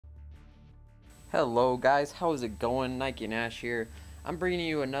Hello guys, how's it going? Nike Nash here. I'm bringing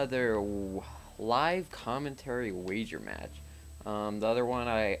you another live commentary wager match. The other one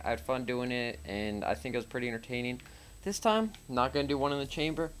I had fun doing it and I think it was pretty entertaining. This time, not going to do one in the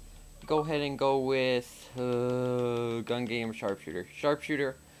chamber. Go ahead and go with gun game or sharpshooter.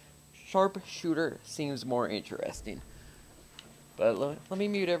 Sharpshooter seems more interesting. But let me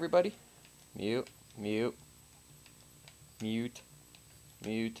mute everybody. Mute.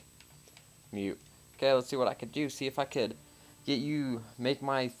 Okay, let's see what I could do. See if I could make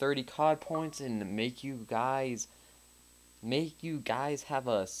my 30 COD points and make you guys have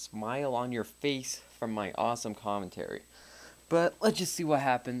a smile on your face from my awesome commentary. But let's just see what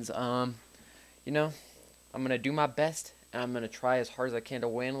happens. You know, I'm gonna do my best and I'm gonna try as hard as I can to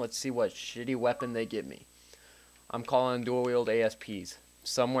win. Let's see what shitty weapon they give me. I'm calling dual wield ASPs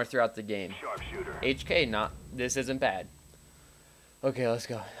somewhere throughout the game. Sharpshooter. HK, this isn't bad. Okay, let's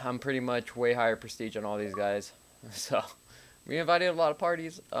go. I'm pretty much way higher prestige on all these guys. So, we invited a lot of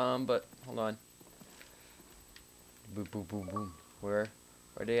parties, but hold on. Boom, boom, boom, boom. Where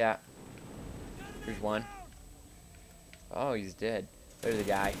they at? Here's one. Oh, he's dead. There's a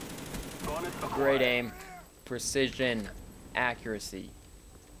guy. Great aim. Precision. Accuracy.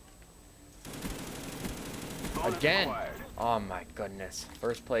 Again. Oh my goodness.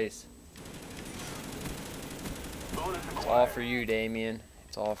 First place. It's all for you, Damien.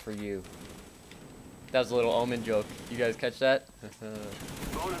 It's all for you. That was a little Omen joke. You guys catch that?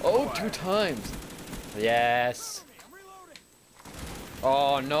 Oh, 2 times. Yes.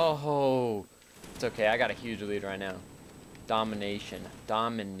 Oh, no. It's okay. I got a huge lead right now. Domination.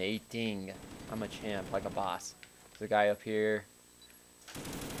 Dominating. I'm a champ, like a boss. There's a guy up here.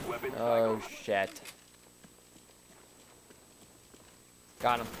 Oh, shit.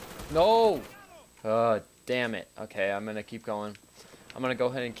 Got him. No! Damn it. Okay, I'm gonna keep going. I'm gonna go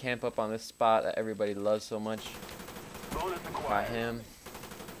ahead and camp up on this spot that everybody loves so much. Got him.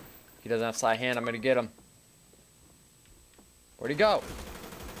 He doesn't have sleight hand. I'm gonna get him. Where'd he go?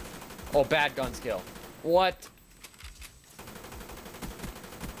 Oh, bad gun skill. What?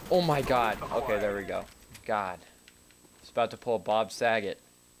 Oh my god. Okay, there we go. God. It's about to pull a Bob Saget.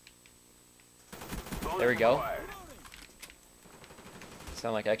 There we go.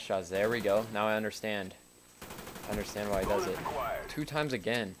 Sound like extras. There we go. Now I understand. I understand why he does it. 2 times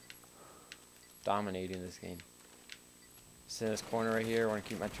again. Dominating this game. Sit in this corner right here. I want to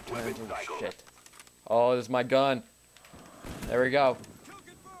keep my 2 times. Oh, shit. Oh, this is my gun. There we go.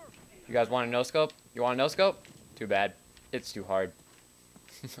 You guys want a no-scope? You want a no-scope? Too bad. It's too hard.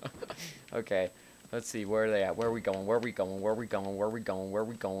 Okay. Let's see. Where are they at? Where are we going? Where are we going? Where are we going? Where are we going? Where are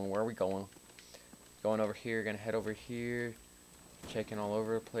we going? Where are we going? Going over here. Gonna head over here. Checking all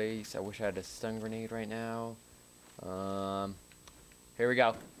over the place. I wish I had a stun grenade right now. Here we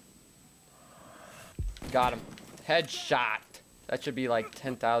go. Got him. Headshot. That should be like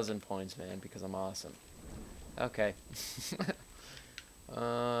 10,000 points, man, because I'm awesome. Okay.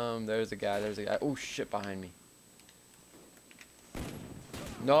 There's a guy. There's a guy. Oh, shit, behind me.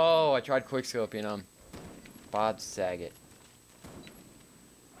 No, I tried quickscoping him. Bob Saget.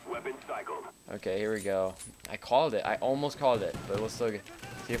 Weapon cycled. Okay, here we go. I called it. I almost called it, but we'll still see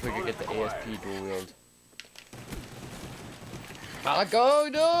if we could get the ASP dual wield. Ah, go,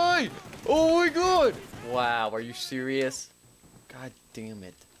 die! Oh my god! Wow, are you serious? God damn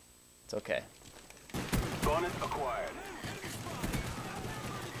it. It's okay. Bonus acquired.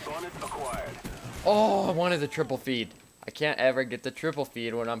 Bonus acquired. Oh, I wanted the triple feed. I can't ever get the triple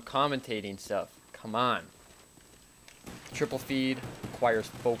feed when I'm commentating stuff. Come on. Triple feed requires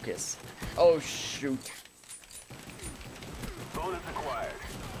focus. Oh, shoot. Bonus acquired.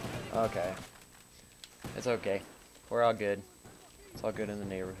 Okay. It's okay. We're all good. It's all good in the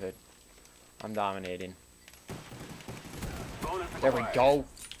neighborhood. I'm dominating. Bonus There we acquired. go.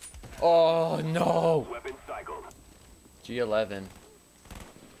 Oh, no. Weapon cycled. G11.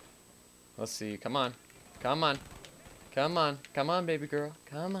 Let's see. Come on. Come on. Come on. Come on, baby girl.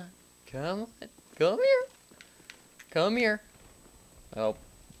 Come on. Come on. Come here. Come here. Oh.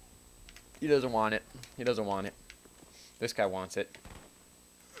 He doesn't want it. He doesn't want it. This guy wants it.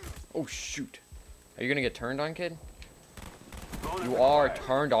 Oh, shoot. Are you going to get turned on, kid? Bonus You are acquired.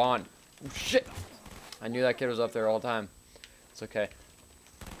 turned on. Oh, shit. I knew that kid was up there all the time. It's okay.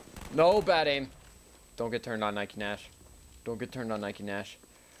 No, bad aim. Don't get turned on, Nike Nash. Don't get turned on, Nike Nash.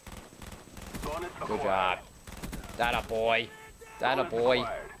 Bonus Good acquired. job. That a boy. That a Bonus boy.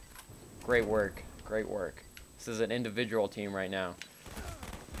 acquired. Great work. Great work. This is an individual team right now.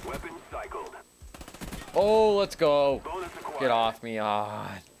 Weapon cycled. Oh, let's go. Bonus acquired. Get off me.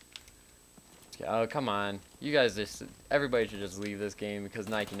 Ah. Let's Oh, come on. You guys just... Everybody should just leave this game because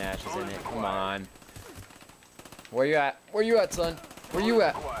Nike Nash is in it. Come on. Where you at? Where you at, son? Where you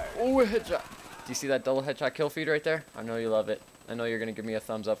at? Oh, a headshot. Do you see that double headshot kill feed right there? I know you love it. I know you're going to give me a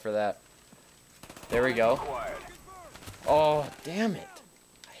thumbs up for that. There we go. Oh, damn it.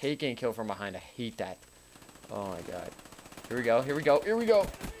 I hate getting killed from behind. I hate that. Oh, my God. Here we go. Here we go. Here we go.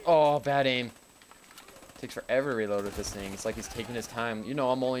 Oh, bad aim. Takes forever to reload with this thing. It's like he's taking his time. You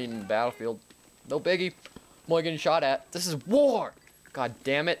know, I'm only in the battlefield. No biggie. I'm only getting shot at. This is war. God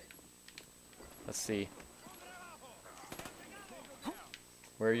damn it. Let's see.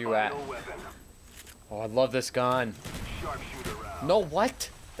 Where are you at? Oh, I love this gun. No, what?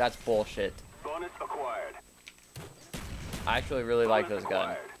 That's bullshit. I actually really like this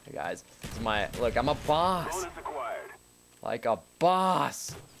gun. Hey guys, this is my... Look, I'm a boss. Like a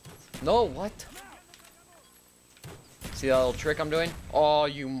boss. No, what? See that little trick I'm doing? Oh,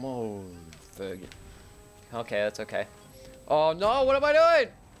 you motherfucker. Okay, that's okay. Oh, no, what am I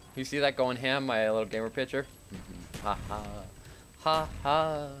doing? You see that going ham, my little gamer picture? Ha ha. Ha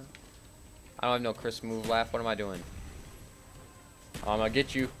ha. I don't have no Chris move laugh. What am I doing? I'm gonna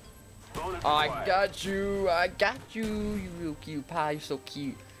get you. Oh, I got you. I got you. You real cute pie. You're so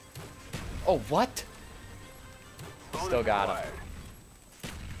cute. Oh, what? Still got him.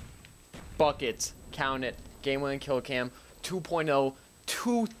 Buckets. Count it. Game winning kill cam. 2.0.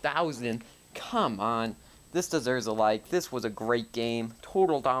 2,000. Come on. This deserves a like. This was a great game.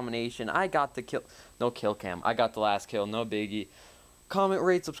 Total domination. I got the kill. No kill cam. I got the last kill. No biggie. Comment,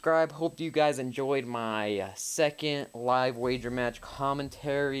 rate, subscribe. Hope you guys enjoyed my second live wager match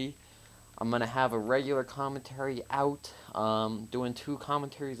commentary. I'm going to have a regular commentary out. Doing 2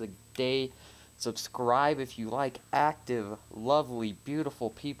 commentaries a day. Subscribe if you like active, lovely,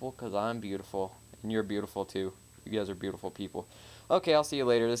 beautiful people, because I'm beautiful. And you're beautiful too. You guys are beautiful people. Okay, I'll see you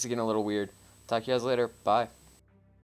later. This is getting a little weird. Talk to you guys later. Bye.